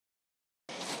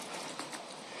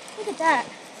Look at that.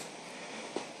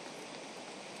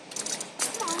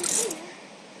 Come on, here.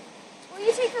 Will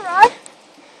you take the rod?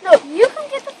 No, you come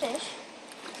get the fish.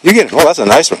 You get it. Oh, that's a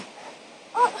nice one.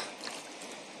 Oh.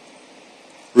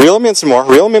 Reel him in some more.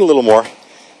 Reel him in a little more.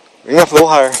 Bring him up a little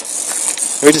higher.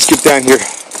 Let me just get down here.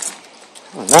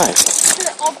 Oh, nice.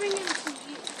 Here, I'll bring him to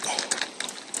you.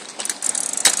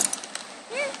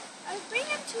 Here, I'll bring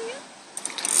him to you.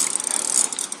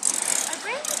 I'll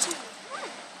bring him to you. Come on.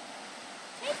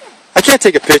 Take him. I can't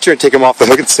take a picture and take him off the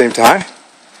hook at the same time.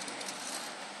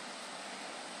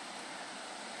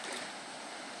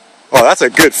 Oh, that's a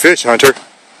good fish, Hunter.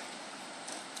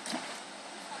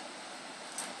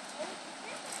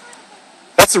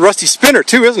 That's a rusty spinner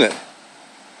too, isn't it?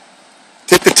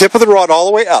 Take the tip of the rod all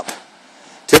the way up.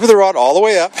 Tip of the rod all the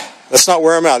way up. Let's not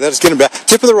wear him out. Let's get him back.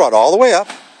 Tip of the rod all the way up.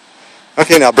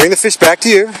 Okay, now bring the fish back to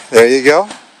you. There you go.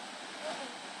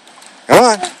 Come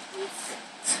on.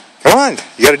 Come on.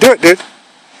 You got to do it, dude.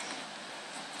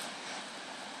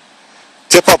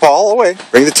 Tip up all the way.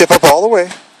 Bring the tip up all the way.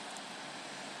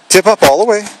 Tip up all the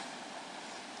way.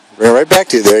 Bring it right back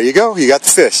to you. There you go. You got the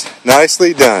fish.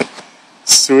 Nicely done.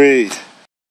 Sweet.